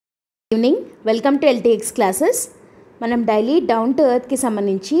Evening welcome to LTX classes. మనం daily down to ఎర్త్కి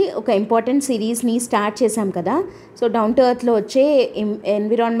సంబంధించి ఒక ఇంపార్టెంట్ సిరీస్ని స్టార్ట్ చేసాం కదా. సో డౌన్ టు ఎర్త్లో వచ్చే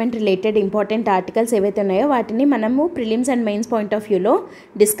ఎన్విరాన్మెంట్ రిలేటెడ్ ఇంపార్టెంట్ ఆర్టికల్స్ ఏవైతే ఉన్నాయో వాటిని మనము prelims and mains point of వ్యూలో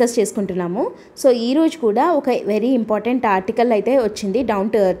డిస్కస్ చేసుకుంటున్నాము. సో ఈరోజు కూడా ఒక వెరీ ఇంపార్టెంట్ ఆర్టికల్ అయితే వచ్చింది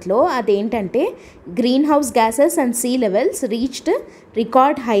డౌన్ టు ఎర్త్లో. అదేంటంటే green house gases and sea levels reached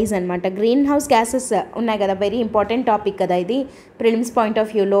record highs అనమాట. గ్రీన్ హౌస్ గ్యాసెస్ ఉన్నాయి కదా, వెరీ ఇంపార్టెంట్ టాపిక్ కదా ఇది ప్రిలిమ్స్ పాయింట్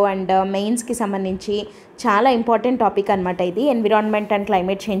ఆఫ్ వ్యూలో అండ్ మెయిన్స్కి సంబంధించి చాలా ఇంపార్టెంట్ టాపిక్ అనమాట ఇది, environment and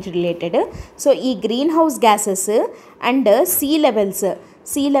climate change related. So ఈ green house gases and sea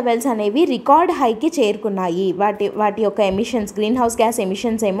levels అనేవి రికార్డ్ హైకి చేరుకున్నాయి. వాటి యొక్క emissions, green house gas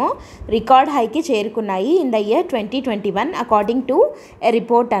emissions ఏమో రికార్డ్ హైకి చేరుకున్నాయి in the year 2021 according to a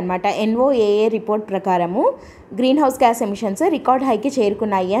report అనమాట. NOAA రిపోర్ట్ ప్రకారము green house gas emissions record హైకి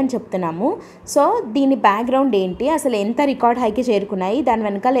చేరుకున్నాయి అని చెప్తున్నాము. సో దీని బ్యాక్గ్రౌండ్ ఏంటి, అసలు ఎంత రికార్డ్ హైకి చేరుకున్నాయి, దాని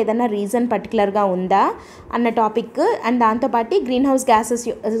వెనకాల ఏదైనా రీజన్ పర్టికులర్గా ఉందా అన్న టాపిక్ అండ్ దాంతోపాటు గ్రీన్ హౌస్ గ్యాసెస్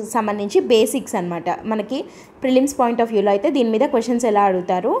సంబంధించి బేసిక్స్ అనమాట. మనకి ప్రిలిమ్స్ పాయింట్ ఆఫ్ వ్యూలో అయితే దీని మీద క్వశ్చన్స్ ఎలా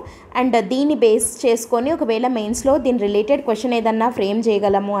అడుగుతారు అండ్ దీన్ని బేస్ చేసుకొని ఒకవేళ మెయిన్స్లో దీని రిలేటెడ్ క్వశ్చన్ ఏదన్నా ఫ్రేమ్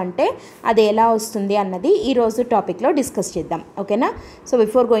చేయగలము అంటే అది ఎలా వస్తుంది అన్నది ఈరోజు టాపిక్లో డిస్కస్ చేద్దాం, ఓకేనా. So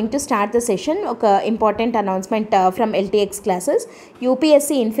before going to start the session ఒక important announcement from LTX classes. UPSC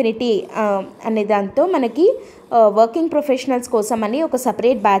infinity అనే దాంతో మనకి వర్కింగ్ ప్రొఫెషనల్స్ కోసం అని ఒక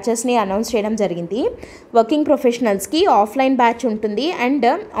సపరేట్ బ్యాచెస్ని అనౌన్స్ చేయడం జరిగింది. వర్కింగ్ ప్రొఫెషనల్స్కి ఆఫ్లైన్ బ్యాచ్ ఉంటుంది అండ్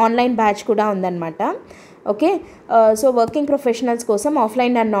ఆన్లైన్ బ్యాచ్ కూడా ఉందన్నమాట. ఓకే, సో వర్కింగ్ ప్రొఫెషనల్స్ కోసం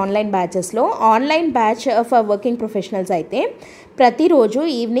offline and online బ్యాచెస్లో online batch for working professionals అయితే ప్రతిరోజు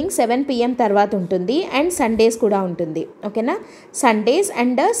ఈవినింగ్ 7 PM తర్వాత ఉంటుంది అండ్ సండేస్ కూడా ఉంటుంది, ఓకేనా. సండేస్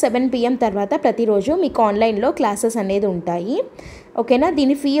అండ్ 7 PM తర్వాత ప్రతిరోజు మీకు ఆన్లైన్లో క్లాసెస్ అనేది ఉంటాయి, ఓకేనా.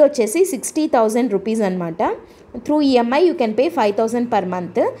 దీని ఫీ వచ్చేసి 60,000 రూపీస్ అనమాట. Through EMI you can pay 5,000 per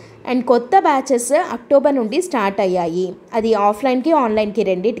month. And కొత్త బ్యాచెస్ అక్టోబర్ నుండి స్టార్ట్ అయ్యాయి. అది ఆఫ్లైన్కి ఆన్లైన్కి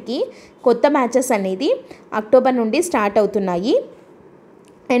రెండింటికి కొత్త బ్యాచెస్ అనేది అక్టోబర్ నుండి స్టార్ట్ అవుతున్నాయి.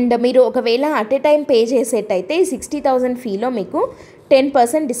 అండ్ మీరు ఒకవేళ అట్ ఏ టైం పే చేసేటైతే 60,000 ఫీలో మీకు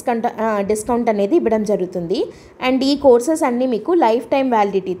 10% డిస్కౌంట్ అనేది ఇవ్వడం జరుగుతుంది. అండ్ ఈ కోర్సెస్ అన్నీ మీకు లైఫ్ టైం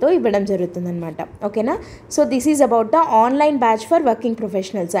వ్యాలిడిటీతో ఇవ్వడం జరుగుతుంది అనమాట, ఓకేనా. So this is about the online batch for working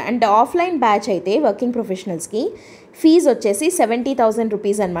professionals. And offline batch అయితే వర్కింగ్ ప్రొఫెషనల్స్కి ఫీజు వచ్చేసి 70,000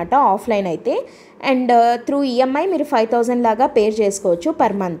 రూపీస్ అనమాట ఆఫ్లైన్ అయితే. అండ్ త్రూ EMI మీరు 5,000 లాగా పే చేసుకోవచ్చు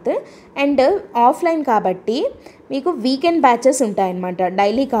పర్ మంత్. అండ్ ఆఫ్లైన్ కాబట్టి మీకు వీకెండ్ బ్యాచెస్ ఉంటాయన్నమాట,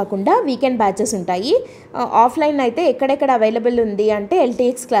 డైలీ కాకుండా వీకెండ్ బ్యాచెస్ ఉంటాయి. ఆఫ్లైన్ అయితే ఎక్కడెక్కడ అవైలబుల్ ఉంది అంటే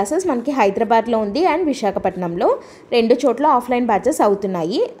LTX క్లాసెస్ మనకి హైదరాబాద్లో ఉంది అండ్ విశాఖపట్నంలో 2 చోట్ల ఆఫ్లైన్ బ్యాచెస్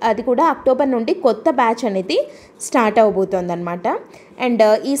అవుతున్నాయి. అది కూడా అక్టోబర్ నుండి కొత్త బ్యాచ్ అనేది స్టార్ట్ అవబోతోంది అనమాట. అండ్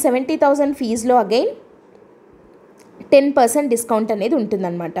ఈ 70,000 ఫీజులో అగైన్ 10% డిస్కౌంట్ అనేది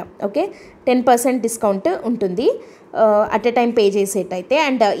ఉంటుందన్నమాట, ఓకే. 10% డిస్కౌంట్ ఉంటుంది at a time pay చేసేటైతే.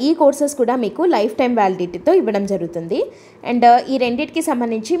 And ఈ కోర్సెస్ కూడా మీకు లైఫ్ టైం వ్యాలిడిటీతో ఇవ్వడం జరుగుతుంది. అండ్ ఈ రెండింటికి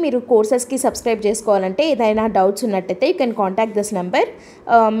సంబంధించి మీరు కోర్సెస్కి సబ్స్క్రైబ్ చేసుకోవాలంటే ఏదైనా డౌట్స్ ఉన్నట్టయితే you can contact this number.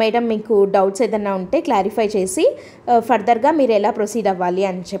 Madam మీకు డౌట్స్ ఏదైనా ఉంటే క్లారిఫై చేసి ఫర్దర్గా మీరు ఎలా ప్రొసీడ్ అవ్వాలి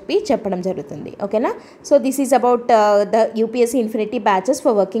అని చెప్పడం జరుగుతుంది, ఓకేనా. So this is about the UPSC infinity batches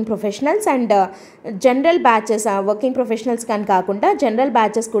for working professionals. And general batches working professionals కానీ కాకుండా జనరల్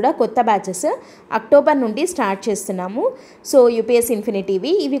బ్యాచెస్ కూడా కొత్త బ్యాచెస్ అక్టోబర్ నుండి స్టార్ట్ చేస్తున్నాము. సో UPSC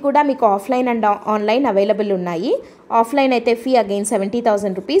ఇన్ఫినిటీవి ఇవి కూడా మీకు ఆఫ్లైన్ అండ్ ఆన్లైన్ అవైలబుల్ ఉన్నాయి. ఆఫ్లైన్ అయితే ఫీ అగైన్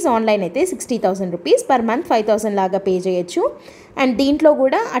 70,000 రూపీస్, ఆన్లైన్ అయితే 60,000 రూపీస్ పర్ మంత్ 5,000 లాగా పే చేయొచ్చు. అండ్ దీంట్లో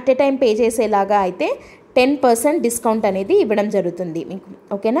కూడా అట్ ఏ టైం పే చేసేలాగా అయితే 10% డిస్కౌంట్ అనేది ఇవ్వడం జరుగుతుంది మీకు,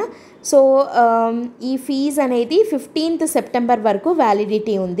 ఓకేనా. సో ఈ ఫీజ్ అనేది 15th సెప్టెంబర్ వరకు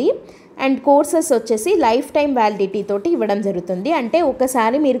వ్యాలిడిటీ ఉంది. అండ్ కోర్సెస్ వచ్చేసి లైఫ్ టైం వ్యాలిడిటీ తోటి ఇవ్వడం జరుగుతుంది. అంటే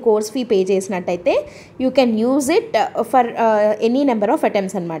ఒకసారి మీరు కోర్స్ ఫీ పే చేసినట్టయితే you can use it for any number of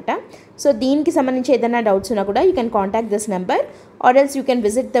attempts అనమాట. సో దీనికి సంబంధించి ఏదైనా డౌట్స్ ఉన్నా కూడా you can contact this number or else you can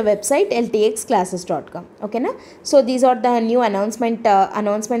visit the website ltxclasses.com, ఓకేనా. So these are the new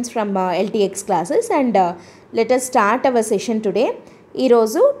announcements from LTX classes. And let us start our session today.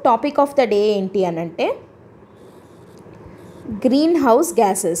 ఈరోజు topic of the day ఏంటి అని అంటే green house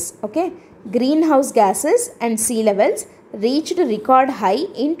gases, okay. Green house gases and sea levels reached record high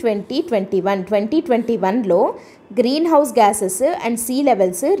in 2021లో green house gases and sea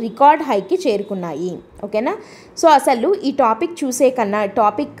levels record హైకి చేరుకున్నాయి, ఓకేనా. So అసలు ఈ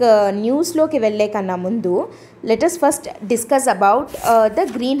topic న్యూస్లోకి వెళ్ళే కన్నా ముందు let us first discuss about the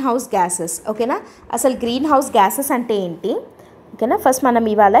green house gases, ఓకేనా. అసలు green house gases అంటే ఏంటి, ఓకేనా. ఫస్ట్ మనం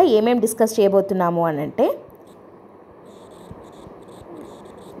ఇవాళ ఏమేమి డిస్కస్ చేయబోతున్నాము అని అంటే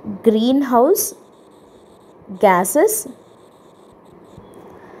green house gases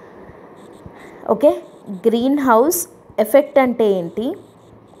okay, green house effect అంటే ఏంటి,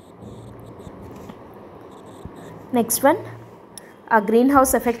 నెక్స్ట్ వన్ ఆ గ్రీన్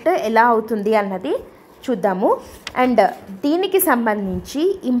హౌస్ ఎఫెక్ట్ ఎలా అవుతుంది అన్నది చూద్దాము. అండ్ దీనికి సంబంధించి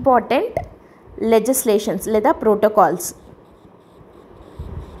ఇంపార్టెంట్ లెజిస్లేషన్స్ లేదా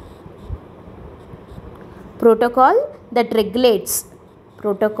protocol that regulates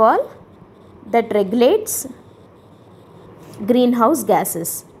green house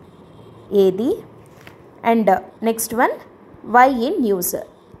gases ఏది. And next one why in news.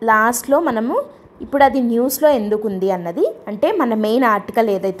 లాస్ట్లో మనము ఇప్పుడు అది న్యూస్లో ఎందుకు ఉంది అన్నది, అంటే మన మెయిన్ ఆర్టికల్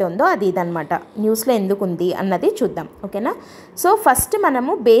ఏదైతే ఉందో అది ఇదనమాట, న్యూస్లో ఎందుకు ఉంది అన్నది చూద్దాం. ఓకేనా. సో ఫస్ట్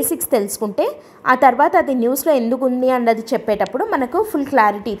మనము బేసిక్స్ తెలుసుకుంటే ఆ తర్వాత అది న్యూస్లో ఎందుకు ఉంది అన్నది చెప్పేటప్పుడు మనకు ఫుల్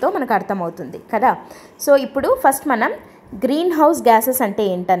క్లారిటీతో మనకు అర్థమవుతుంది కదా. సో ఇప్పుడు ఫస్ట్ మనం గ్రీన్ హౌస్ గ్యాసెస్ అంటే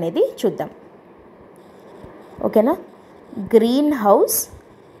ఏంటనేది చూద్దాం. ఓకేనా. గ్రీన్ హౌస్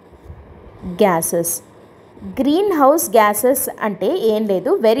గ్యాసెస్ అంటే ఏం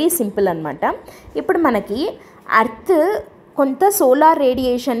లేదు, వెరీ సింపుల్ అనమాట. ఇప్పుడు మనకి అర్త్ కొంత సోలార్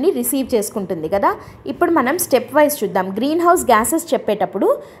రేడియేషన్ని రిసీవ్ చేసుకుంటుంది కదా. ఇప్పుడు మనం స్టెప్ వైజ్ చూద్దాం. గ్రీన్ హౌస్ గ్యాసెస్ చెప్పేటప్పుడు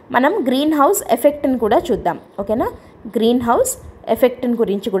మనం గ్రీన్ హౌస్ ఎఫెక్ట్ని కూడా చూద్దాం. ఓకేనా. గ్రీన్ హౌస్ ఎఫెక్ట్ని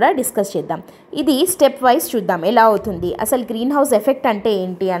గురించి కూడా డిస్కస్ చేద్దాం. ఇది స్టెప్ వైజ్ చూద్దాం ఎలా అవుతుంది. అసలు గ్రీన్ హౌస్ ఎఫెక్ట్ అంటే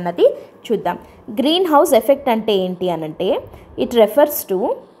ఏంటి అన్నది చూద్దాం. గ్రీన్ హౌస్ ఎఫెక్ట్ అంటే ఏంటి అనంటే it refers to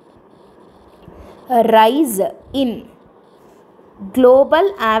rise in global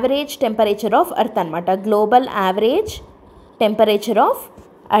average temperature of earth అనమాట. Global average temperature of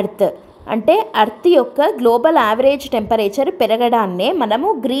earth అంటే ఎర్త్ యొక్క గ్లోబల్ యావరేజ్ టెంపరేచర్ పెరగడాన్నే మనము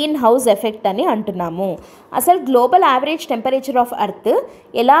గ్రీన్ హౌస్ ఎఫెక్ట్ అని అంటున్నాము. అసలు global average temperature of earth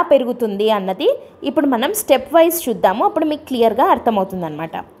ఎలా పెరుగుతుంది అన్నది ఇప్పుడు మనం స్టెప్ వైజ్ చూద్దాము, అప్పుడు మీకు క్లియర్గా అర్థమవుతుంది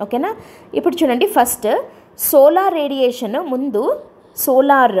అనమాట. ఓకేనా. ఇప్పుడు చూడండి, ఫస్ట్ సోలార్ రేడియేషన్. ముందు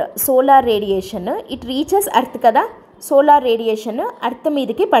solar radiation it reaches earth కదా. సోలార్ రేడియేషన్ ఎర్త్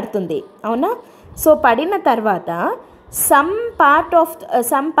మీదకి పడుతుంది, అవునా. సో పడిన తర్వాత some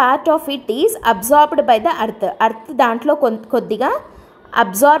part of it is absorbed by the earth దాంట్లో కొద్దిగా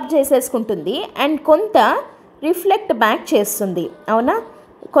అబ్జార్బ్ చేసేసుకుంటుంది అండ్ కొంత రిఫ్లెక్ట్ బ్యాక్ చేస్తుంది, అవునా.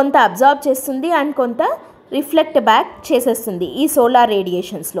 కొంత అబ్జార్బ్ చేస్తుంది అండ్ కొంత రిఫ్లెక్ట్ బ్యాక్ చేసేస్తుంది ఈ సోలార్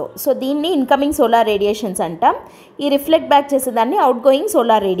రేడియేషన్స్లో. సో దీన్ని ఇన్కమింగ్ సోలార్ రేడియేషన్స్ అంటాం. ఈ రిఫ్లెక్ట్ బ్యాక్ చేసేదాన్ని అవుట్ గోయింగ్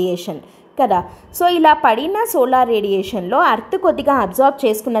సోలార్ రేడియేషన్ కదా. సో ఇలా పడిన సోలార్ రేడియేషన్లో అర్త్ కొద్దిగా అబ్జార్బ్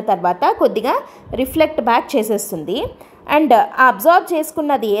చేసుకున్న తర్వాత కొద్దిగా రిఫ్లెక్ట్ బ్యాక్ చేసేస్తుంది. అండ్ అబ్జార్బ్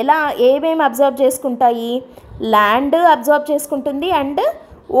చేసుకున్నది ఏమేమి అబ్జార్బ్ చేసుకుంటాయి, ల్యాండ్ అబ్జార్బ్ చేసుకుంటుంది అండ్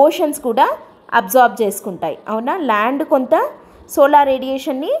ఓషన్స్ కూడా అబ్జార్బ్ చేసుకుంటాయి, అవునా. ల్యాండ్ కొంత సోలార్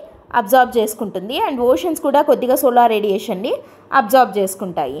రేడియేషన్ని అబ్జార్బ్ చేసుకుంటుంది అండ్ ఓషన్స్ కూడా కొద్దిగా సోలార్ రేడియేషన్ని అబ్జార్బ్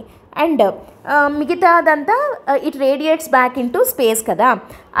చేసుకుంటాయి. అండ్ మిగతాదంతా it radiates back into space కదా.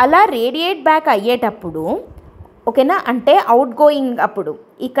 అలా రేడియేట్ బ్యాక్ అయ్యేటప్పుడు, ఓకేనా, అంటే అవుట్ గోయింగ్ అప్పుడు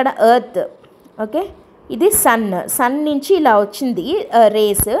ఇక్కడ ఎర్త్, ఓకే, ఇది సన్ నుంచి ఇలా వచ్చింది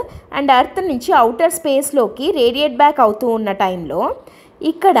రేస్ అండ్ ఎర్త్ నుంచి అవుటర్ స్పేస్లోకి రేడియేట్ బ్యాక్ అవుతూ ఉన్న టైంలో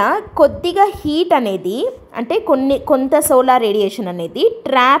ఇక్కడ కొద్దిగా హీట్ అనేది, అంటే కొంత సోలార్ రేడియేషన్ అనేది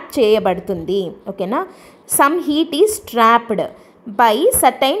ట్రాప్ చేయబడుతుంది, ఓకేనా. Some heat is trapped by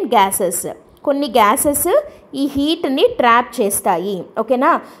certain gases. కొన్ని గ్యాసెస్ ఈ హీట్ని ట్రాప్ చేస్తాయి,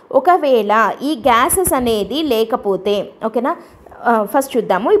 ఓకేనా. ఒకవేళ ఈ గ్యాసెస్ అనేది లేకపోతే, ఓకేనా, ఫస్ట్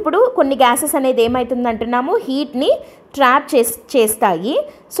చూద్దాము. ఇప్పుడు కొన్ని గ్యాసెస్ అనేది ఏమవుతుంది అంటున్నాము, హీట్ని ట్రాప్ చేస్తాయి.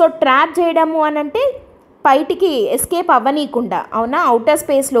 సో ట్రాప్ చేయడము అని అంటే బయటికి ఎస్కేప్ అవ్వనీయకుండా, అవునా, అవుటర్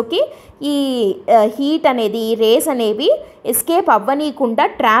స్పేస్లోకి ఈ హీట్ అనేది, ఈ రేస్ అనేవి ఎస్కేప్ అవ్వనీయకుండా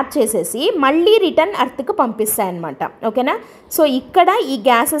ట్రాప్ చేసేసి మళ్ళీ రిటర్న్ ఎర్త్కి పంపిస్తాయి అన్నమాట, ఓకేనా. సో ఇక్కడ ఈ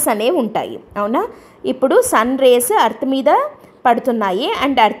గ్యాసెస్ అనేవి ఉంటాయి, అవునా. ఇప్పుడు సన్ రేస్ ఎర్త్ మీద పడుతున్నాయి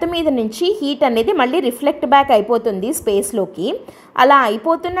అండ్ ఎర్త్ మీద నుంచి హీట్ అనేది మళ్ళీ రిఫ్లెక్ట్ బ్యాక్ అయిపోతుంది స్పేస్లోకి. అలా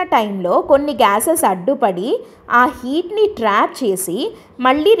అయిపోతున్న టైంలో కొన్ని గ్యాసెస్ అడ్డుపడి ఆ హీట్ని ట్రాప్ చేసి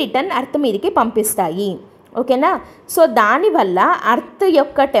మళ్ళీ రిటర్న్ ఎర్త్ మీదకి పంపిస్తాయి, ఓకేనా. సో దానివల్ల ఎర్త్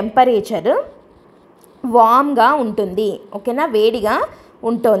యొక్క టెంపరేచర్ వామ్గా ఉంటుంది, ఓకేనా, వేడిగా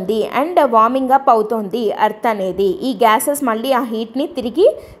ఉంటుంది అండ్ వార్మింగ్ అప్ అవుతుంది ఎర్త్ అనేది ఈ గ్యాసెస్ మళ్ళీ ఆ హీట్ని తిరిగి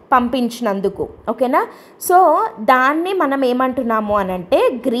పంపించినందుకు, ఓకేనా. సో దాన్ని మనం ఏమంటున్నాము అని అంటే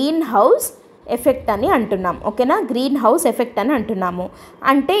గ్రీన్ హౌస్ ఎఫెక్ట్ అని అంటున్నాం, ఓకేనా. గ్రీన్ హౌస్ ఎఫెక్ట్ అని అంటున్నాము.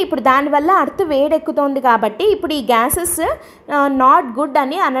 అంటే ఇప్పుడు దానివల్ల ఎర్త్ వేడెక్కుతోంది కాబట్టి ఇప్పుడు ఈ గ్యాసెస్ నాట్ గుడ్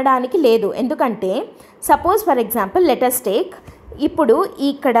అని అనడానికి లేదు. ఎందుకంటే suppose for example let us take, ఇప్పుడు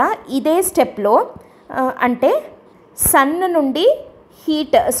ఇక్కడ ఇదే స్టెప్లో అంటే సన్ నుండి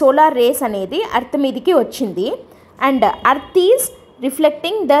హీట్ సోలార్ రేస్ అనేది ఎర్త్ మీదకి వచ్చింది and earth is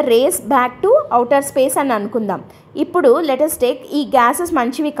reflecting the race back to outer space అని అనుకుందాం. ఇప్పుడు లెటస్ టేక్ ఈ గ్యాసెస్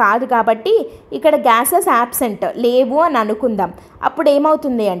మంచివి కాదు కాబట్టి ఇక్కడ గ్యాసెస్ యాబ్సెంట్ లేవు అని అనుకుందాం. అప్పుడు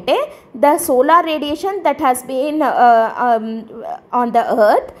ఏమవుతుంది అంటే the solar radiation that has been on the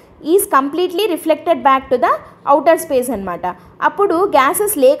earth is completely reflected back to the outer space అనమాట. అప్పుడు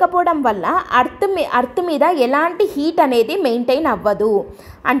గ్యాసెస్ లేకపోవడం వల్ల అర్త్ మీద ఎలాంటి హీట్ అనేది మెయింటైన్ అవ్వదు.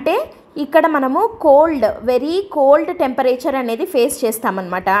 అంటే ఇక్కడ మనము వెరీ కోల్డ్ టెంపరేచర్ అనేది ఫేస్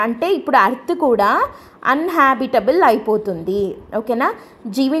చేస్తామన్నమాట. అంటే ఇప్పుడు అర్త్ కూడా అన్హాబిటబుల్ అయిపోతుంది. ఓకేనా,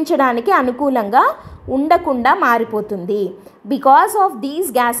 జీవించడానికి అనుకూలంగా ఉండకుండా మారిపోతుంది. Because of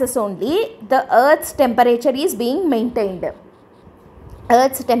these gases only the earth's temperature is being maintained.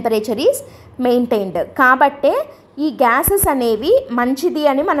 కాబట్టే ఈ గ్యాసెస్ అనేవి మంచిది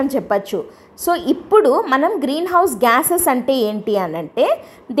అని మనం చెప్పచ్చు. సో ఇప్పుడు మనం గ్రీన్ హౌస్ గ్యాసెస్ అంటే ఏంటి అని అంటే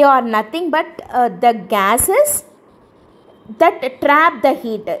they are nothing but the gases that trap the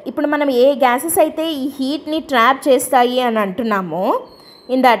heat. ఇప్పుడు మనం ఏ గ్యాసెస్ అయితే ఈ హీట్ని ట్రాప్ చేస్తాయి అని అంటున్నామో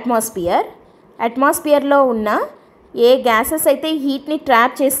ఇన్ ద అట్మాస్ఫియర్లో ఉన్న ఏ గ్యాసెస్ అయితే హీట్ని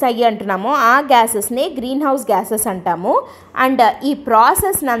ట్రాప్ చేస్తాయి అంటున్నామో ఆ గ్యాసెస్ని గ్రీన్ హౌస్ గ్యాసెస్ అంటాము. అండ్ ఈ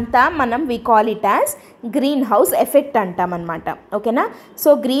ప్రాసెస్నంతా మనం we call it as green house effect అంటాం అన్నమాట. ఓకేనా, సో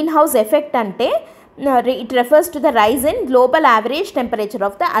గ్రీన్ హౌస్ ఎఫెక్ట్ అంటే it refers to the rise in global average temperature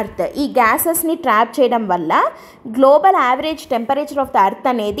of the earth. ఈ గ్యాసెస్ని ట్రాప్ చేయడం వల్ల global average temperature of the earth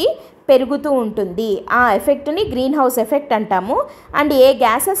అనేది పెరుగుతూ ఉంటుంది. ఆ ఎఫెక్ట్ని గ్రీన్ హౌస్ ఎఫెక్ట్ అంటాము. అండ్ ఏ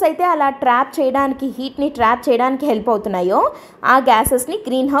గ్యాసెస్ అయితే అలా హీట్ని ట్రాప్ చేయడానికి హెల్ప్ అవుతున్నాయో ఆ గ్యాసెస్ని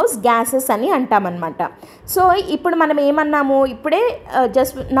గ్రీన్ హౌస్ గ్యాసెస్ అని అంటామన్నమాట. సో ఇప్పుడు మనం ఏమన్నాము, ఇప్పుడే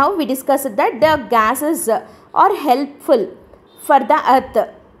just now we discuss that the gases are helpful for the earth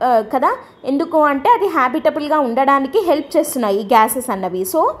కదా. ఎందుకు అంటే అది హ్యాబిటబుల్గా ఉండడానికి హెల్ప్ చేస్తున్నాయి ఈ గ్యాసెస్ అన్నవి.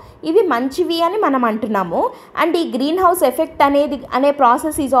 సో ఇవి మంచివి అని మనం అంటున్నాము. అండ్ ఈ గ్రీన్ హౌస్ ఎఫెక్ట్ అనే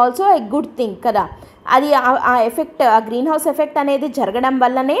process is also a good thing కదా. అది ఆ గ్రీన్ హౌస్ ఎఫెక్ట్ అనేది జరగడం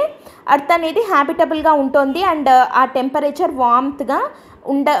వల్లనే అర్త్ అనేది హ్యాబిటబుల్గా ఉంటుంది అండ్ ఆ టెంపరేచర్ వార్మ్త్గా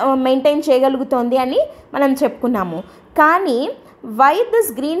మెయింటైన్ చేయగలుగుతుంది అని మనం చెప్పుకున్నాము. కానీ why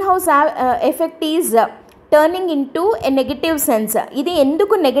this green house effect is turning into a negative sense? ఇది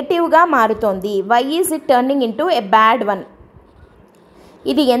ఎందుకు నెగటివ్గా మారుతోంది? Why is it turning into a bad one?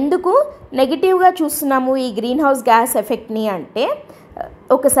 ఇది ఎందుకు నెగటివ్గా చూస్తున్నాము ఈ గ్రీన్ హౌస్ గ్యాస్ ఎఫెక్ట్ని అంటే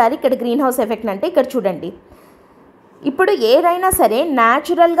ఒకసారి ఇక్కడ గ్రీన్ హౌస్ ఎఫెక్ట్ అంటే ఇక్కడ చూడండి. ఇప్పుడు ఏదైనా సరే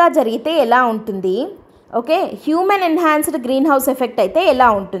న్యాచురల్గా జరిగితే ఎలా ఉంటుంది, okay, human enhanced green house effect అయితే ఎలా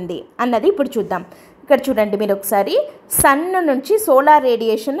ఉంటుంది అన్నది ఇప్పుడు చూద్దాం. ఇక్కడ చూడండి మీరు ఒకసారి, సన్ నుంచి సోలార్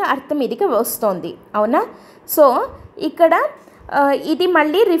రేడియేషన్ అర్త్ మీదకి వస్తుంది, అవునా. సో ఇక్కడ ఇది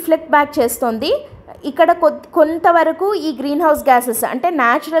మళ్ళీ రిఫ్లెక్ట్ బ్యాక్ చేస్తుంది. ఇక్కడ కొంతవరకు ఈ గ్రీన్ హౌస్ గ్యాసెస్ అంటే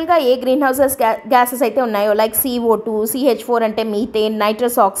న్యాచురల్గా ఏ గ్రీన్ హౌసెస్ గ్యాసెస్ అయితే ఉన్నాయో లైక్ CO2, CH4 అంటే మీథేన్,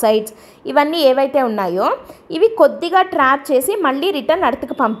 నైట్రస్ ఆక్సైడ్స్, ఇవన్నీ ఏవైతే ఉన్నాయో ఇవి కొద్దిగా ట్రాప్ చేసి మళ్ళీ రిటర్న్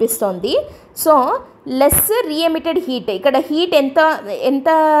అర్త్కి పంపిస్తుంది. సో లెస్ రీఎమిటెడ్ హీట్, ఇక్కడ హీట్ ఎంత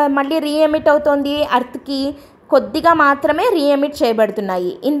మళ్ళీ రీఎమిట్ అవుతుంది అర్త్కి, కొద్దిగా మాత్రమే రీఎమిట్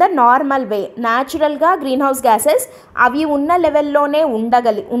చేయబడుతున్నాయి ఇన్ ద నార్మల్ వే. న్యాచురల్గా గ్రీన్ హౌస్ గ్యాసెస్ అవి ఉన్న లెవెల్లోనే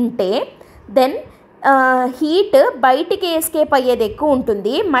ఉంటే దెన్ హీట్ బయటికి ఎస్కేప్ అయ్యేది ఎక్కువ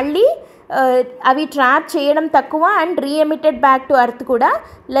ఉంటుంది, మళ్ళీ అవి ట్రాప్ చేయడం తక్కువ అండ్ రీఎమిటెడ్ బ్యాక్ టు అర్త్ కూడా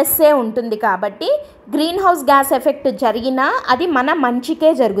లెస్సే ఉంటుంది. కాబట్టి గ్రీన్ హౌస్ గ్యాస్ ఎఫెక్ట్ జరిగినా అది మన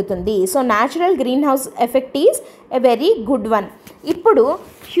మంచికే జరుగుతుంది. So natural green house effect is a very good one. ఇప్పుడు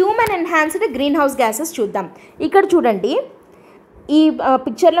human enhanced green house gases చూద్దాం. ఇక్కడ చూడండి, ఈ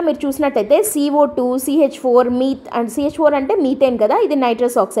పిక్చర్లో మీరు చూసినట్టయితే CO2, CH4 CH4 అంటే మీథేన్ కదా, ఇది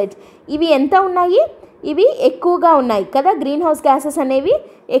నైట్రస్ ఆక్సైడ్స్, ఇవి ఎంత ఉన్నాయి, ఇవి ఎక్కువగా ఉన్నాయి కదా, గ్రీన్ హౌస్ గ్యాసెస్ అనేవి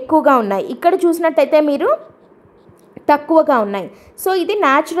ఎక్కువగా ఉన్నాయి. ఇక్కడ చూసినట్టయితే మీరు తక్కువగా ఉన్నాయి. సో ఇది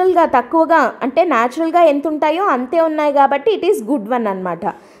న్యాచురల్గా తక్కువగా అంటే న్యాచురల్గా ఎంత ఉంటాయో అంతే ఉన్నాయి కాబట్టి ఇట్ ఈస్ గుడ్ వన్ అనమాట.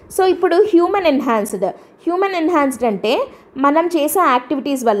 సో ఇప్పుడు హ్యూమన్ ఎన్హాన్స్డ్ అంటే మనం చేసే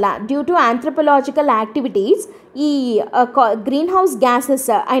యాక్టివిటీస్ వల్ల డ్యూ టు ఆంథ్రోపోలాజికల్ యాక్టివిటీస్ ఈ గ్రీన్ హౌస్ గ్యాసెస్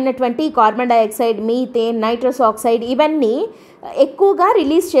అయినటువంటి carbon dioxide, methane, nitrous oxide ఇవన్నీ ఎక్కువగా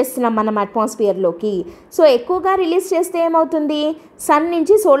రిలీజ్ చేస్తున్నాం మనం అట్మాస్ఫియర్లోకి. సో ఎక్కువగా రిలీజ్ చేస్తే ఏమవుతుంది, సన్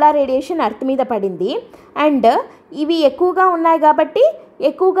నుంచి సోలార్ రేడియేషన్ అర్త్ మీద పడింది అండ్ ఇవి ఎక్కువగా ఉన్నాయి కాబట్టి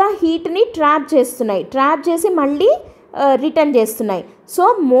ఎక్కువగా హీట్ని ట్రాప్ చేసి మళ్ళీ రిటర్న్ చేస్తున్నాయి. సో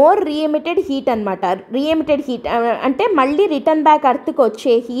మోర్ రీఎమిటెడ్ హీట్ అనమాట. రీఎమిటెడ్ హీట్ అంటే మళ్ళీ రిటర్న్ బ్యాక్ అర్త్కి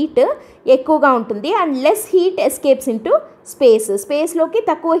వచ్చే హీట్ ఎక్కువగా ఉంటుంది and less heat escapes into స్పేస్లోకి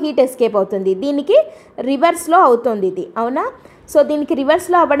తక్కువ హీట్ ఎస్కేప్ అవుతుంది. దీనికి రివర్స్లో అవుతుంది ఇది, అవునా. సో దీనికి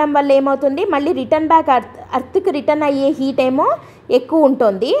రివర్స్లో అవ్వడం వల్ల ఏమవుతుంది, మళ్ళీ రిటర్న్ బ్యాక్ అర్త్కి రిటర్న్ అయ్యే హీట్ ఏమో ఎక్కువ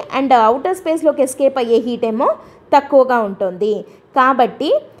ఉంటుంది అండ్ అవుటర్ స్పేస్లోకి ఎస్కేప్ అయ్యే హీట్ ఏమో తక్కువగా ఉంటుంది.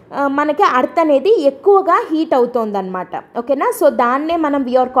 కాబట్టి మనకి అర్త్ అనేది ఎక్కువగా హీట్ అవుతుంది అనమాట. ఓకేనా. సో దాన్నే మనం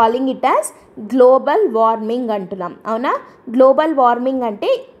we are calling it as global warming అంటున్నాం. అవునా. గ్లోబల్ వార్మింగ్ అంటే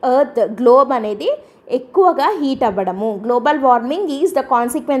ఎర్త్ గ్లోబ్ అనేది ఎక్కువగా హీట్ అవ్వడము. Global warming is the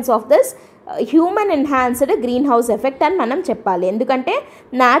consequence of this human enhanced green house effect అని మనం చెప్పాలి. ఎందుకంటే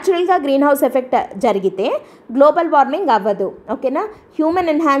న్యాచురల్గా గ్రీన్ హౌస్ ఎఫెక్ట్ జరిగితే గ్లోబల్ వార్మింగ్ అవ్వదు. ఓకేనా.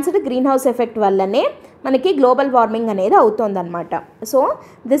 Human enhanced green house effect వల్లనే మనకి గ్లోబల్ వార్మింగ్ అనేది అవుతుందన్నమాట. So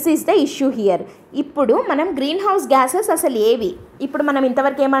this is the issue here. ఇప్పుడు మనం గ్రీన్ హౌస్ గ్యాసెస్ అసలు ఏవి, ఇప్పుడు మనం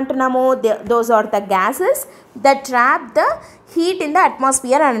ఇంతవరకు ఏమంటున్నాము, those are the gases that trap the heat in the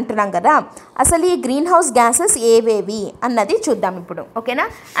atmosphere అని అంటున్నాం కదా. అసలు ఈ గ్రీన్ హౌస్ గ్యాసెస్ ఏవేవి అన్నది చూద్దాం ఇప్పుడు. ఓకేనా.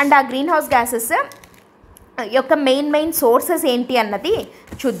 అండ్ ఆ గ్రీన్ హౌస్ గ్యాసెస్ యొక్క మెయిన్ సోర్సెస్ ఏంటి అన్నది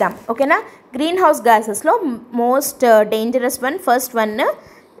చూద్దాం. ఓకేనా. Green house గ్యాసెస్లో most dangerous one, first one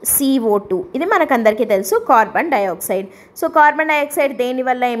CO2. ఇది మనకందరికీ తెలుసు, carbon dioxide. So carbon dioxide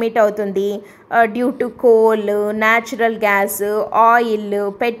దేనివల్ల ఎమిట్ అవుతుంది, due to coal, natural gas, oil,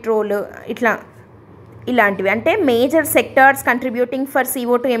 petrol, ఇలాంటివి. అంటే major sectors contributing for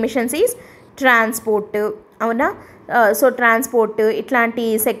CO2 emissions is transport. అవునా. సో ట్రాన్స్పోర్ట్ ఇట్లాంటి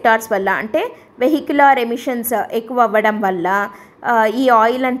sectors వల్ల, అంటే వెహికులర్ ఎమిషన్స్ ఎక్కువ అవ్వడం వల్ల ఈ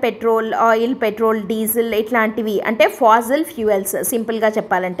ఆయిల్, పెట్రోల్, డీజిల్ ఇట్లాంటివి, అంటే ఫాజిల్ ఫ్యూయల్స్ సింపుల్గా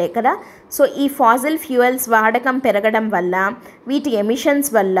చెప్పాలంటే కదా. సో ఈ ఫాజిల్ ఫ్యూయల్స్ వాడకం పెరగడం వల్ల, వీటి ఎమిషన్స్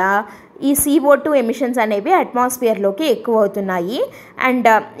వల్ల ఈ CO2 ఎమిషన్స్ అనేవి అట్మాస్ఫియర్లోకి ఎక్కువ అవుతున్నాయి. And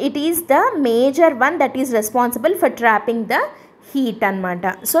it is the major one that is responsible for trapping the heat అనమాట.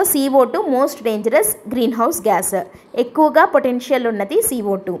 So CO2 most dangerous green house gas, ఎక్కువగా పొటెన్షియల్ ఉన్నది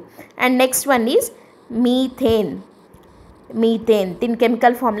CO2. And next one is methane. దీని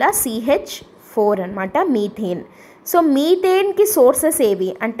కెమికల్ ఫార్ములా CH4 అనమాట, methane. So మీథేన్కి sources ఏవి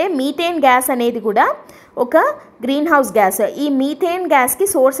అంటే, methane gas అనేది కూడా ఒక గ్రీన్ హౌస్ గ్యాస్. ఈ మీథేన్ గ్యాస్కి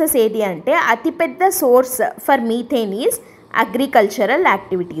సోర్సెస్ ఏది అంటే, అతిపెద్ద source for methane is agricultural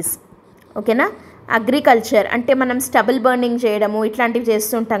activities. ఓకేనా. అగ్రికల్చర్ అంటే మనం స్టబుల్ బర్నింగ్ చేయడము ఇట్లాంటివి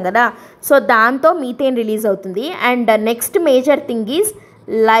చేస్తుంటాం కదా. సో దాంతో మీథేన్ రిలీజ్ అవుతుంది. And next major thing is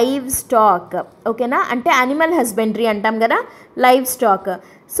live stock. ఓకేనా. అంటే యానిమల్ హస్బెండరీ అంటాం కదా, లైవ్ స్టాక్.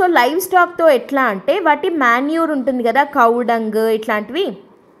 సో లైవ్ స్టాక్తో ఎట్లా అంటే, వాటి మాన్యూర్ ఉంటుంది కదా, కౌ డంగ్ ఇట్లాంటివి.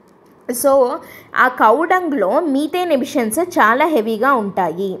 సో ఆ కౌ డంగ్లో మీథేన్ ఎమిషన్స్ చాలా హెవీగా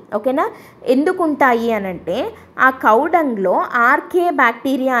ఉంటాయి. ఓకేనా. ఎందుకు ఉంటాయి అని అంటే, ఆ కౌ డంగ్లో ఆర్కే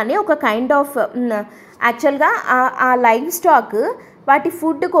బ్యాక్టీరియా అనే ఒక కైండ్ ఆఫ్, యాక్చువల్గా ఆ లైవ్ స్టాక్ వాటి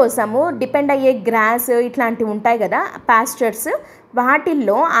ఫుడ్ కోసము డిపెండ్ అయ్యే గ్రాస్ ఇట్లాంటివి ఉంటాయి కదా, పాస్చర్స్,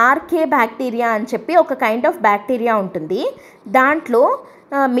 వాటిల్లో ఆర్కే బ్యాక్టీరియా అని చెప్పి ఒక కైండ్ ఆఫ్ బ్యాక్టీరియా ఉంటుంది. దాంట్లో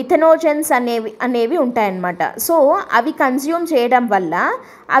మిథనోజన్స్ అనేవి ఉంటాయన్నమాట. సో అవి కన్జ్యూమ్ చేయడం వల్ల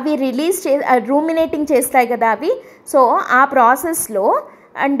అవి రూమినేటింగ్ చేస్తాయి కదా అవి. సో ఆ ప్రాసెస్లో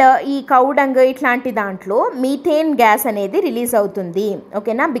అండ్ ఈ కౌ డంగ్ ఇట్లాంటి దాంట్లో మీథేన్ గ్యాస్ అనేది రిలీజ్ అవుతుంది.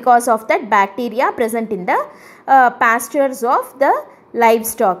 ఓకేనా. Because of that bacteria present in the pastures of the live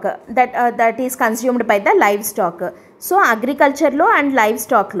stock that is consumed by the live stock. So అగ్రికల్చర్లో and live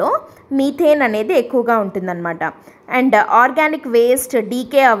స్టాక్లో మీథేన్ అనేది ఎక్కువగా ఉంటుందన్నమాట. అండ్ ఆర్గానిక్ వేస్ట్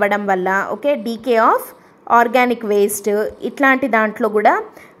డీకే అవ్వడం వల్ల, డీకే ఆఫ్ ఆర్గానిక్ వేస్ట్ ఇట్లాంటి దాంట్లో కూడా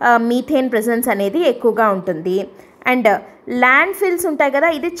methane presence అనేది ఎక్కువగా ఉంటుంది. అండ్ ల్యాండ్ ఫిల్స్ ఉంటాయి కదా,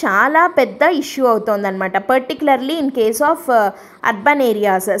 ఇది చాలా పెద్ద ఇష్యూ అవుతుందన్నమాట. Particularly in case of urban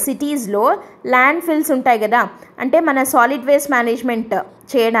areas, సిటీస్లో ల్యాండ్ ఫిల్స్ ఉంటాయి కదా. అంటే మన సాలిడ్ వేస్ట్ మేనేజ్మెంట్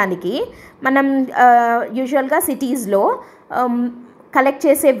చేయడానికి మనం యూజువల్గా సిటీస్లో కలెక్ట్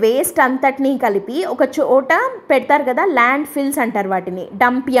చేసే వేస్ట్ అంతటినీ కలిపి ఒక చోట పెడతారు కదా, ల్యాండ్ ఫిల్స్ అంటారు వాటిని,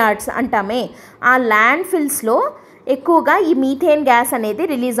 డంప్ యార్డ్స్ అంటామే. ఆ ల్యాండ్ ఫిల్స్లో ఎక్కువగా ఈ మీథేన్ గ్యాస్ అనేది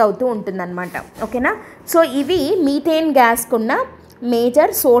రిలీజ్ అవుతూ ఉంటుందన్నమాట. ఓకేనా. సో ఇవి మీథేన్ గ్యాస్కున్న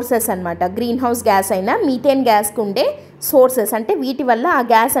మేజర్ సోర్సెస్ అనమాట. గ్రీన్ హౌస్ గ్యాస్ అయినా మీథేన్ గ్యాస్కు ఉండే సోర్సెస్, అంటే వీటి వల్ల ఆ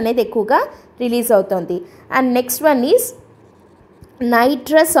గ్యాస్ అనేది ఎక్కువగా రిలీజ్ అవుతుంది. And next one is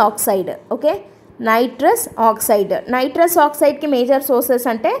nitrous oxide. Nitrous ఆక్సైడ్కి major sources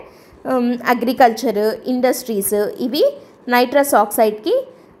అంటే అగ్రికల్చర్, ఇండస్ట్రీస్, ఇవి nitrous ఆక్సైడ్కి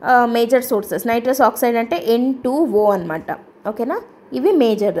major sources. Nitrous oxide అంటే N2O అనమాట. ఓకేనా. ఇవి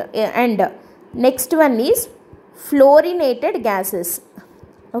major. And next one is fluorinated gases.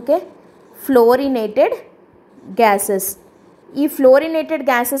 Fluorinated gases. ఈ ఫ్లోరినేటెడ్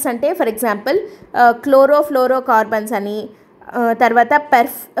గ్యాసెస్ అంటే ఫర్ ఎగ్జాంపుల్ క్లోరోఫ్లోరోకార్బన్స్ అని, తర్వాత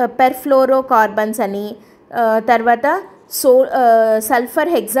పెర్ఫ్లోరోకార్బన్స్ అని, తర్వాత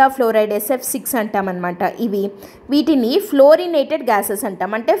సల్ఫర్ హెక్సాఫ్లోరైడ్ SF6 అంటామన్నమాట. వీటిని ఫ్లోరినేటెడ్ గ్యాసెస్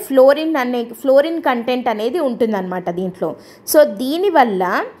అంటాం. అంటే ఫ్లోరిన్ కంటెంట్ అనేది ఉంటుందన్నమాట దీంట్లో. సో దీనివల్ల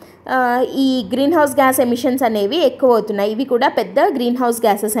ఈ గ్రీన్ హౌస్ గ్యాస్ ఎమిషన్స్ అనేవి ఎక్కువ అవుతున్నాయి. ఇవి కూడా పెద్ద గ్రీన్ హౌస్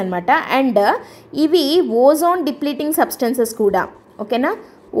గ్యాసెస్ అనమాట. అండ్ ఇవి ఓజోన్ డిప్లీటింగ్ సబ్స్టెన్సెస్ కూడా. ఓకేనా,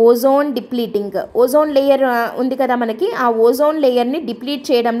 ఓజోన్ లేయర్ ఉంది కదా మనకి, ఆ ఓజోన్ లేయర్ని డిప్లీట్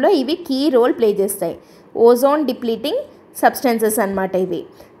చేయడంలో ఇవి కీ రోల్ ప్లే చేస్తాయి. ఓజోన్ డిప్లీటింగ్ సబ్స్టెన్సెస్ అనమాట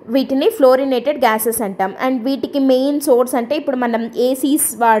వీటిని ఫ్లోరినేటెడ్ గ్యాసెస్ అంటాం. అండ్ వీటికి మెయిన్ సోర్స్ అంటే ఇప్పుడు మనం ఏసీస్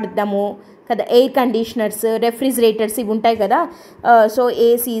వాడదాము కదా, ఎయిర్ కండిషనర్స్, రెఫ్రిజిరేటర్స్ ఇవి ఉంటాయి కదా. సో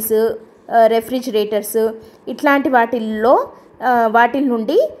ఏసీస్, రెఫ్రిజిరేటర్స్ ఇట్లాంటి వాటి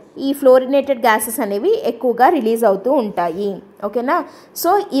నుండి ఈ ఫ్లోరినేటెడ్ గ్యాసెస్ అనేవి ఎక్కువగా రిలీజ్ అవుతూ ఉంటాయి. ఓకేనా, సో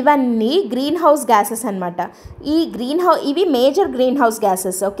ఇవన్నీ గ్రీన్ హౌస్ గ్యాసెస్ అనమాట. ఇవి major green house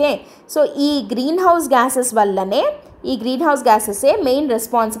gases. Okay, so ఈ గ్రీన్ హౌస్ గ్యాసెస్ వల్లనే ఈ green house గ్యాసెసే main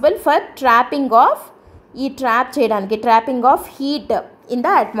responsible for trapping of heat in the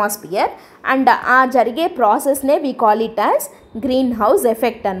atmosphere. And ఆ జరిగే ప్రాసెస్నే we call it as green house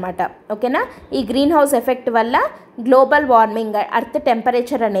effect అనమాట. ఓకేనా, ఈ గ్రీన్ హౌస్ ఎఫెక్ట్ వల్ల global warming, earth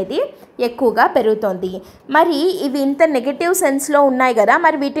temperature అనేది ఎక్కువగా పెరుగుతుంది. మరి ఇవి ఇంత నెగటివ్ సెన్స్లో ఉన్నాయి కదా,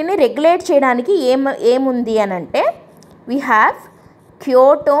 మరి వీటిని రెగ్యులేట్ చేయడానికి ఏముంది అని అంటే వీ హ్యావ్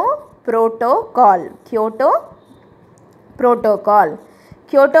క్యోటో ప్రోటోకాల్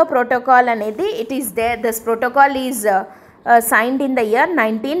అనేది it is there. This protocol is signed in the year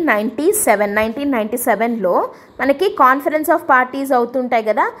 1997లో మనకి కాన్ఫరెన్స్ ఆఫ్ పార్టీస్ అవుతుంటాయి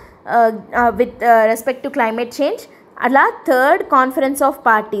కదా with respect to climate change. అలా third conference of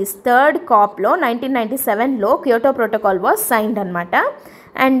parties, third COPలో 1997లో Kyoto protocol was signed అనమాట.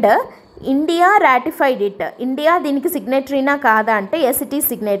 And India ratified it. India దీనికి సిగ్నేటరీనా కాదా అంటే yes, it is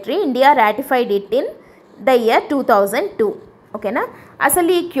signatory. India ratified it in the year 2002. ఓకేనా, అసలు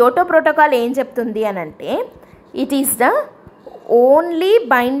ఈ క్యోటో ప్రోటోకాల్ ఏం చెప్తుంది అని అంటే it is the only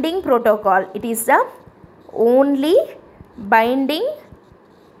binding protocol. It is the only binding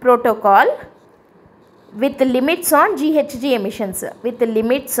protocol with limits on GHG emissions.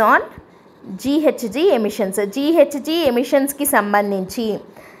 GHG emissions కి సంబంధించి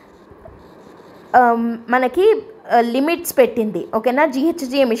మనకి లిమిట్స్ పెట్టింది. ఓకేనా,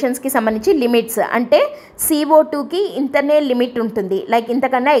 GHG ఎమిషన్స్కి సంబంధించి లిమిట్స్ అంటే CO2కి ఇంతనే లిమిట్ ఉంటుంది, లైక్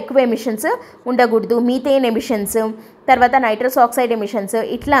ఇంతకన్నా ఎక్కువ ఎమిషన్స్ ఉండకూడదు. మీథేన్ ఎమిషన్స్, తర్వాత నైట్రస్ ఆక్సైడ్ ఎమిషన్స్,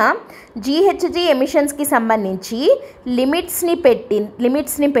 ఇట్లా GHG ఎమిషన్స్కి సంబంధించి లిమిట్స్ని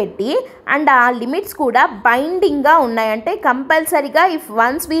పెట్టి అండ్ ఆ లిమిట్స్ కూడా బైండింగ్గా ఉన్నాయి. అంటే కంపల్సరీగా if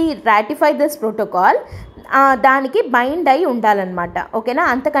once we ratify this protocol దానికి బైండ్ అయి ఉండాలన్నమాట. ఓకేనా,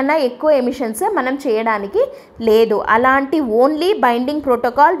 అంతకన్నా ఎక్కువ ఎమిషన్స్ మనం చేయడానికి లేదు. అలాంటి only binding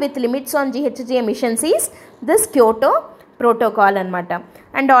protocol with limits on GHG emissions is this Kyoto protocol అనమాట.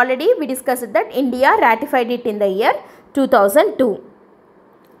 And already we discuss that India ratified it in the year 2002.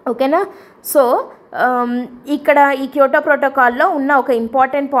 ఓకేనా, సో ఇక్కడ ఈ క్యోటో ప్రోటోకాల్లో ఉన్న ఒక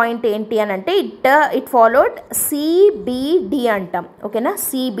ఇంపార్టెంట్ పాయింట్ ఏంటి అని అంటే ఇట్ ఫాలోడ్ CBD అంటాం. ఓకేనా,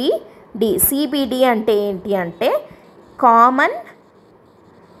 CBD అంటే ఏంటి అంటే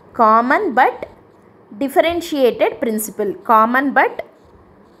కామన్ బట్ డిఫరెన్షియేటెడ్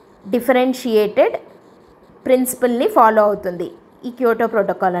ప్రిన్సిపల్ని ఫాలో అవుతుంది ఈ క్యోటో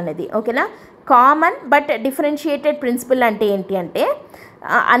ప్రోటోకాల్ అనేది. ఓకేనా, కామన్ బట్ డిఫరెన్షియేటెడ్ ప్రిన్సిపల్ అంటే ఏంటి అంటే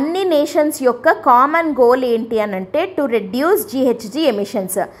అన్ని నేషన్స్ యొక్క కామన్ గోల్ ఏంటి అని అంటే to reduce GHG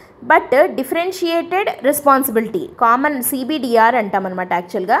emissions but differentiated responsibility. Common CBDR అంటాం అనమాట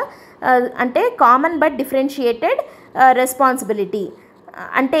యాక్చువల్గా. అంటే కామన్ బట్ డిఫరెన్షియేటెడ్ రెస్పాన్సిబిలిటీ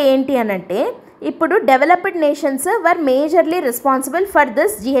అంటే ఏంటి అని అంటే ఇప్పుడు developed nations were majorly responsible for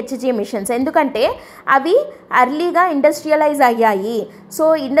this GHG emissions. ఎందుకంటే అవి అర్లీగా ఇండస్ట్రియలైజ్ అయ్యాయి. సో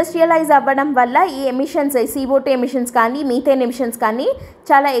ఇండస్ట్రియలైజ్ అవ్వడం వల్ల ఈ ఎమిషన్స్, CO2 ఎమిషన్స్ కానీ మీథేన్ ఎమిషన్స్ కానీ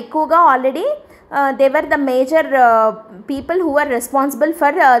చాలా ఎక్కువగా already they were the major people who were responsible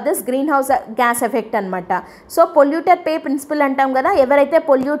for this greenhouse gas effect అనమాట. సో పొల్యూటర్ పే ప్రిన్సిపల్ అంటాం కదా, ఎవరైతే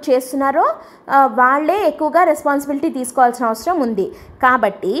పొల్యూట్ చేస్తున్నారో వాళ్ళే ఎక్కువగా రెస్పాన్సిబిలిటీ తీసుకోవాల్సిన అవసరం ఉంది.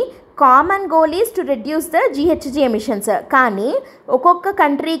 కాబట్టి common goal is to reduce the GHG emissions. కానీ ఒక్కొక్క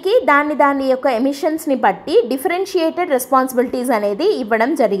కంట్రీకి దాని యొక్క ఎమిషన్స్ని బట్టి డిఫరెన్షియేటెడ్ రెస్పాన్సిబిలిటీస్ అనేది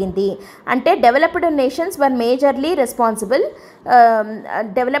ఇవ్వడం జరిగింది. అంటే developed nations were majorly responsible.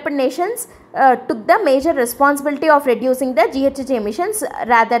 Developed nations took the major responsibility of reducing the GHG emissions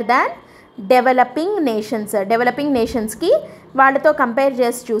rather than developing నేషన్స్కి వాళ్ళతో కంపేర్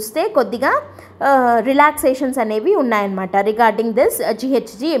చేసి చూస్తే కొద్దిగా రిలాక్సేషన్స్ అనేవి ఉన్నాయన్నమాట రిగార్డింగ్ దిస్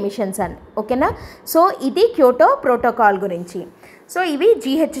GHG ఎమిషన్స్ అని. ఓకేనా, సో ఇది క్యోటో ప్రోటోకాల్ గురించి. సో ఇవి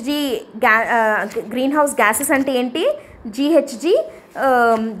GHG గ్రీన్ హౌస్ గ్యాసెస్ అంటే ఏంటి, జీహెచ్జీ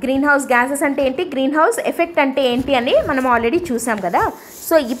గ్రీన్ హౌస్ గ్యాసెస్ అంటే ఏంటి, గ్రీన్ హౌస్ ఎఫెక్ట్ అంటే ఏంటి అని మనం ఆల్రెడీ చూసాం కదా.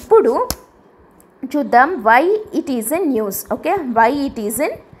 సో ఇప్పుడు చూద్దాం why it is in news. Okay, why it is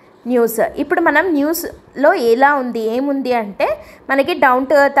in news. ఇప్పుడు మనం న్యూస్లో ఎలా ఉంది ఏముంది అంటే మనకి డౌన్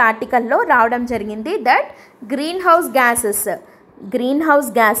టు ఎర్త్ ఆర్టికల్లో రావడం జరిగింది that green house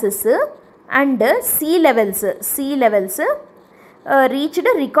gases and sea levels reached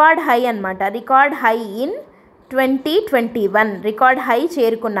record high అనమాట. Record high in 2021, record high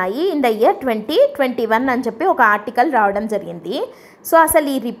చేరుకున్నాయి ఇన్ ద ఇయర్ 2021 అని చెప్పి ఒక ఆర్టికల్ రావడం జరిగింది. సో అసలు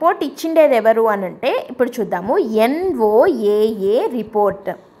ఈ రిపోర్ట్ ఇచ్చిండేది ఎవరు అని అంటే ఇప్పుడు చూద్దాము. NOAA report.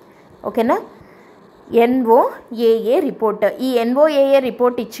 ఓకేనా, NOAA రిపోర్ట్. ఈ NOAA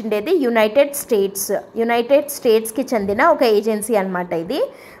రిపోర్ట్ ఇచ్చిండేది యునైటెడ్ స్టేట్స్కి చెందిన ఒక ఏజెన్సీ అనమాట ఇది.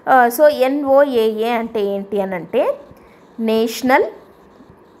 సో NOAA అంటే ఏంటి అని అంటే national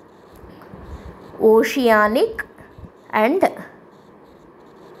oceanic and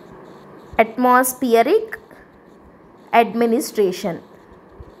atmospheric administration.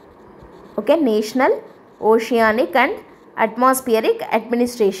 Okay, national oceanic and atmospheric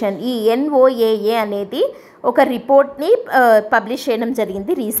administration. ఈ NOAA అనేది ఒక రిపోర్ట్ని పబ్లిష్ చేయడం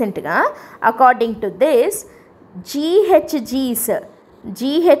జరిగింది రీసెంట్గా. According to this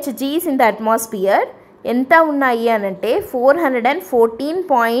GHGs in the atmosphere ఎంత ఉన్నాయి అని అంటే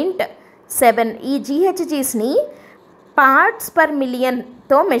 414.7. ఈ GHGస్ని పార్ట్స్ పర్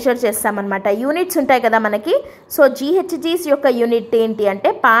మిలియన్తో మెజర్ చేస్తామన్నమాట. యూనిట్స్ ఉంటాయి కదా మనకి. సో GHGs యొక్క యూనిట్ ఏంటి అంటే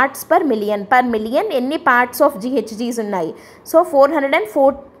పార్ట్స్ పర్ మిలియన్ ఎన్ని పార్ట్స్ ఆఫ్ GHGs ఉన్నాయి. So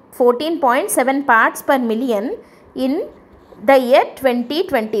 414.7 parts per million in the year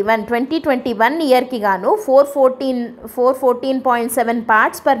 2021 ఇయర్కి గాను 414.7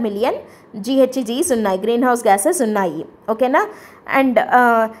 పార్ట్స్ పర్ మిలియన్ GHGs ఉన్నాయి, గ్రీన్ హౌస్ గ్యాసెస్ ఉన్నాయి. ఓకేనా. అండ్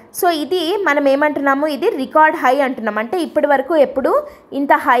సో ఇది మనం ఏమంటున్నాము, ఇది రికార్డ్ హై అంటున్నాం. అంటే ఇప్పటి వరకు ఎప్పుడు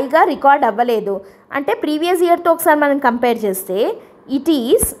ఇంత హైగా రికార్డ్ అవ్వలేదు. అంటే ప్రీవియస్ ఇయర్తో ఒకసారి మనం కంపేర్ చేస్తే ఇట్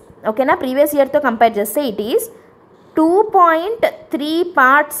ఈస్, ఓకేనా, ప్రీవియస్ ఇయర్తో కంపేర్ చేస్తే it is 2.3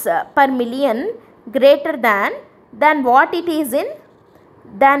 parts per million greater than what it is in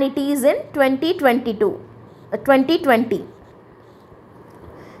 2020తో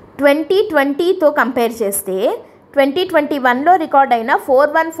compare చేస్తే 2021లో రికార్డ్ అయిన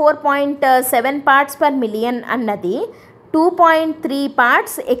 414.7 పార్ట్స్ పర్ మిలియన్ అన్నది 2.3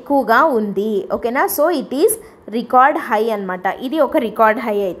 పార్ట్స్ ఎక్కువగా ఉంది. ఓకేనా. So it is record high అనమాట. ఇది ఒక రికార్డ్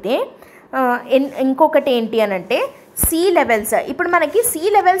హై అయితే ఇంకొకటి ఏంటి అని అంటే సీ లెవెల్స్. ఇప్పుడు మనకి సీ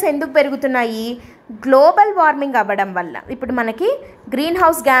లెవెల్స్ ఎందుకు పెరుగుతున్నాయి, గ్లోబల్ వార్మింగ్ అవ్వడం వల్ల. ఇప్పుడు మనకి గ్రీన్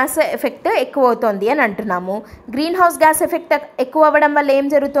హౌస్ గ్యాస్ ఎఫెక్ట్ ఎక్కువ అవుతుంది అని అంటున్నాము. గ్రీన్ హౌస్ గ్యాస్ ఎఫెక్ట్ ఎక్కువ అవ్వడం వల్ల ఏం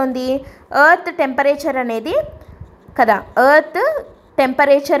జరుగుతుంది, ఎర్త్ టెంపరేచర్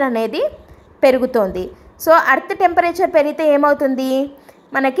అనేది పెరుగుతోంది. సో ఎర్త్ టెంపరేచర్ పెరిగితే ఏమవుతుంది,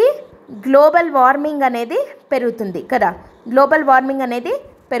 మనకి గ్లోబల్ వార్మింగ్ అనేది పెరుగుతుంది కదా. గ్లోబల్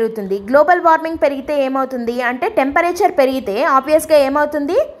వార్మింగ్ పెరిగితే ఏమవుతుంది అంటే టెంపరేచర్ పెరిగితే ఆబ్వియస్గా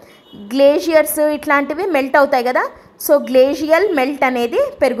ఏమవుతుంది, గ్లేషియర్స్ ఇట్లాంటివి మెల్ట్ అవుతాయి కదా. సో గ్లేషియల్ మెల్ట్ అనేది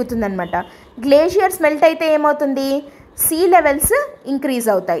పెరుగుతుందన్నమాట. గ్లేషియర్స్ మెల్ట్ అయితే ఏమవుతుంది, సీ లెవెల్స్ ఇంక్రీజ్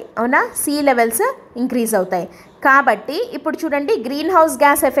అవుతాయి. అవునా, సీ లెవెల్స్ ఇంక్రీజ్ అవుతాయి. కాబట్టి ఇప్పుడు చూడండి, green house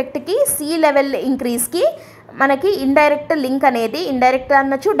gas ఎఫెక్ట్కి sea level ఇంక్రీజ్కి మనకి ఇండైరెక్ట్ లింక్ అనేది, ఇండైరెక్ట్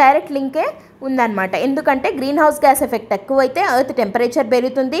అనొచ్చు డైరెక్ట్ లింకే ఉందన్నమాట. ఎందుకంటే గ్రీన్ హౌస్ గ్యాస్ ఎఫెక్ట్ ఎక్కువైతే ఎర్త్ టెంపరేచర్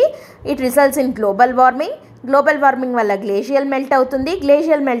పెరుగుతుంది. It results in global warming వల్ల గ్లేషియల్ మెల్ట్ అవుతుంది.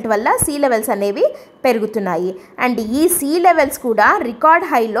 గ్లేషియల్ మెల్ట్ వల్ల సీ లెవెల్స్ అనేవి పెరుగుతున్నాయి. అండ్ ఈ సీ లెవెల్స్ కూడా రికార్డ్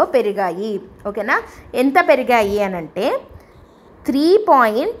హైలో పెరిగాయి. ఓకేనా. ఎంత పెరిగాయి అని అంటే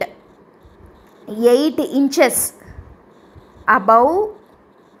 3.8 inches above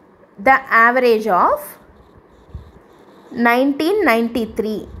the average of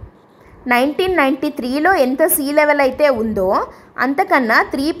 1993లో ఎంత సీ లెవెల్ అయితే ఉందో అంతకన్నా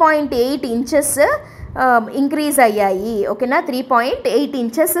 3.8 ఇంచెస్ ఇంక్రీజ్ అయ్యాయి. ఓకేనా, 3.8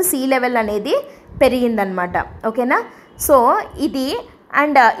 ఇంచెస్ సీ లెవెల్ అనేది పెరిగిందనమాట. ఓకేనా. సో ఇది.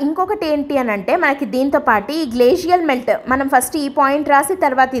 అండ్ ఇంకొకటి ఏంటి అని అంటే మనకి దీంతో పాటు ఈ గ్లేషియల్ మెల్ట్, మనం ఫస్ట్ ఈ పాయింట్ రాసి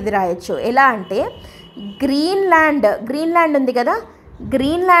తర్వాత ఇది రాయొచ్చు. ఎలా అంటే గ్రీన్లాండ్ ఉంది కదా,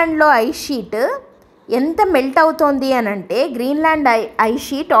 గ్రీన్లాండ్లో ఐస్ షీట్ ఎంత మెల్ట్ అవుతోంది అని అంటే Greenland ice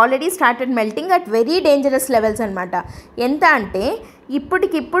sheet already started melting at very dangerous levels అనమాట. ఎంత అంటే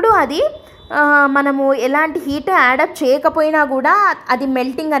ఇప్పటికిప్పుడు అది మనము ఎలాంటి హీట్ యాడప్ చేయకపోయినా కూడా అది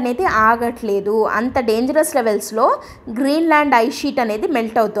మెల్టింగ్ అనేది ఆగట్లేదు. అంత డేంజరస్ లెవెల్స్లో గ్రీన్లాండ్ ఐస్ షీట్ అనేది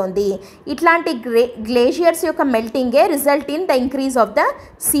మెల్ట్ అవుతోంది. ఇట్లాంటి గ్లేషియర్స్ యొక్క మెల్టింగే result in the increase of the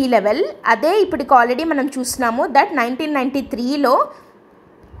sea level. అదే ఇప్పటికి ఆల్రెడీ మనం చూస్తున్నాము దట్ 1993లో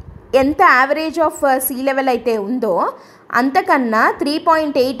ఎంత యావరేజ్ ఆఫ్ సీ లెవెల్ అయితే ఉందో అంతకన్నా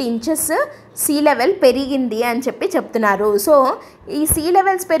 3.8 ఇంచెస్ సీ లెవెల్ పెరిగింది అని చెప్పి చెప్తున్నారు. సో ఈ సీ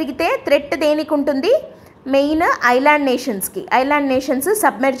లెవెల్స్ పెరిగితే థ్రెట్ దేనికి ఉంటుంది? Main island నేషన్స్కి. Island nations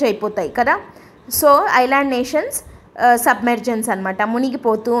submerge అయిపోతాయి కదా. సో ఐలాండ్ నేషన్స్ సబ్మెర్జెన్స్ అనమాట,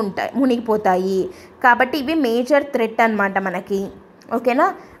 మునిగిపోతాయి. కాబట్టి ఇవి మేజర్ థ్రెట్ అనమాట మనకి. ఓకేనా?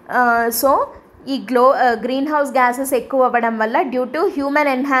 సో ఈ గ్రీన్ హౌస్ గ్యాసెస్ ఎక్కువ అవ్వడం వల్ల due to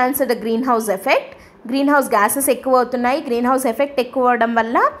human enhanced green house effect, green house gases ఎక్కువ అవుతున్నాయి. గ్రీన్ హౌస్ ఎఫెక్ట్ ఎక్కువ అవడం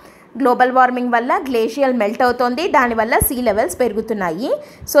వల్ల గ్లోబల్ వార్మింగ్ వల్ల గ్లేషియల్ మెల్ట్ అవుతుంది, దానివల్ల సీ లెవెల్స్ పెరుగుతున్నాయి.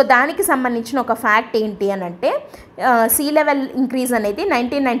 సో దానికి సంబంధించిన ఒక ఫ్యాక్ట్ ఏంటి అని అంటే సీ లెవెల్ ఇంక్రీజ్ అనేది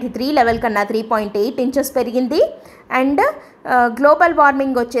 1993 లెవెల్ కన్నా 3.8 ఇంచెస్ పెరిగింది. అండ్ గ్లోబల్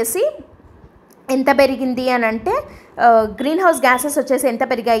వార్మింగ్ వచ్చేసి ఎంత పెరిగింది అని అంటే గ్రీన్ హౌస్ గ్యాసెస్ వచ్చేసి ఎంత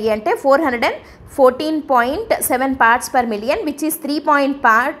పెరిగాయి అంటే 414.7 parts per million, which is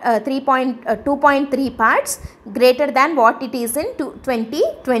 2.3 parts greater than what it is in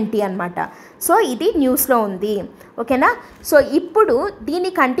 2020 అనమాట. సో ఇది న్యూస్లో ఉంది. ఓకేనా? సో ఇప్పుడు దీని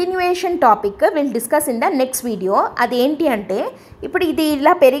continuation topic will discuss in the next video. అదేంటి అంటే ఇప్పుడు ఇది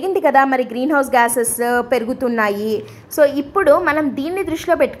ఇలా పెరిగింది కదా, మరి గ్రీన్ హౌస్ గ్యాసెస్ పెరుగుతున్నాయి. సో ఇప్పుడు మనం దీన్ని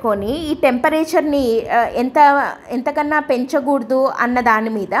దృష్టిలో పెట్టుకొని ఈ టెంపరేచర్ని ఎంతకన్నా పెంచకూడదు అన్న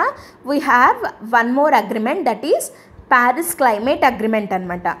దాని మీద we have one more agreement, that is Paris climate agreement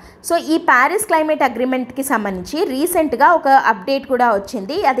అనమాట. సో ఈ ప్యారిస్ క్లైమేట్ అగ్రిమెంట్కి సంబంధించి రీసెంట్గా ఒక అప్డేట్ కూడా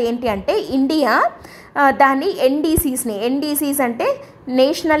వచ్చింది. అదేంటి అంటే ఇండియా దాన్ని ఎన్డీసీస్ అంటే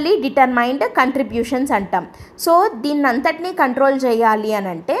నేషనల్లీ డిటర్మైన్డ్ కంట్రిబ్యూషన్స్ అంటాం. సో దీన్నంతటినీ కంట్రోల్ చేయాలి అని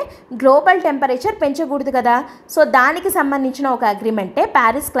అంటే గ్లోబల్ టెంపరేచర్ పెంచకూడదు కదా. సో దానికి సంబంధించిన ఒక అగ్రిమెంటే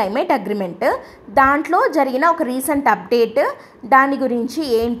ప్యారిస్ క్లైమేట్ అగ్రిమెంట్. దాంట్లో జరిగిన ఒక రీసెంట్ అప్డేట్, దాని గురించి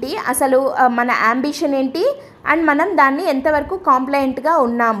ఏంటి, అసలు మన యాంబిషన్ ఏంటి, అండ్ మనం దాన్ని ఎంతవరకు కాంప్లైంట్గా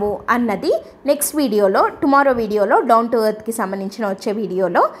ఉన్నాము అన్నది నెక్స్ట్ వీడియోలో, టుమారో వీడియోలో, డౌన్ టు ఎర్త్కి సంబంధించిన వచ్చే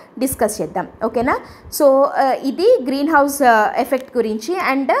వీడియోలో డిస్కస్ చేద్దాం. ఓకేనా? సో ఇది గ్రీన్ హౌస్ ఎఫెక్ట్ గురించి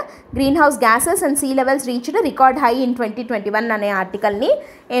and green house gases and sea levels reached record high in 2021 అనే ఆర్టికల్ని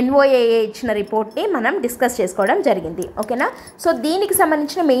NOAA ఇచ్చిన రిపోర్ట్ని మనం డిస్కస్ చేసుకోవడం జరిగింది. ఓకేనా? సో దీనికి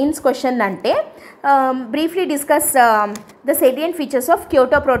సంబంధించిన మెయిన్స్ క్వశ్చన్ అంటే briefly discuss the salient features of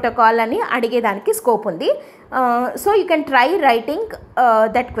Kyoto protocol అని అడిగేదానికి స్కోప్ ఉంది. So you can try writing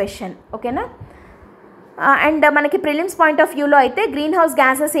that question. ఓకేనా? అండ్ మనకి ప్రిలిమ్స్ పాయింట్ ఆఫ్ వ్యూలో అయితే గ్రీన్ హౌస్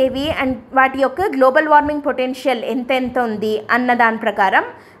గ్యాసెస్ ఏవి అండ్ వాటి యొక్క గ్లోబల్ వార్మింగ్ పొటెన్షియల్ ఎంత ఉంది అన్న దాని ప్రకారం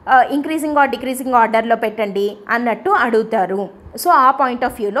ఇంక్రీజింగ్ ఆర్ డిక్రీజింగ్ ఆర్డర్లో పెట్టండి అన్నట్టు అడుగుతారు. సో ఆ పాయింట్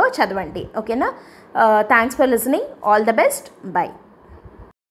ఆఫ్ వ్యూలో చదవండి. ఓకేనా? Thanks for listening. All the best. By.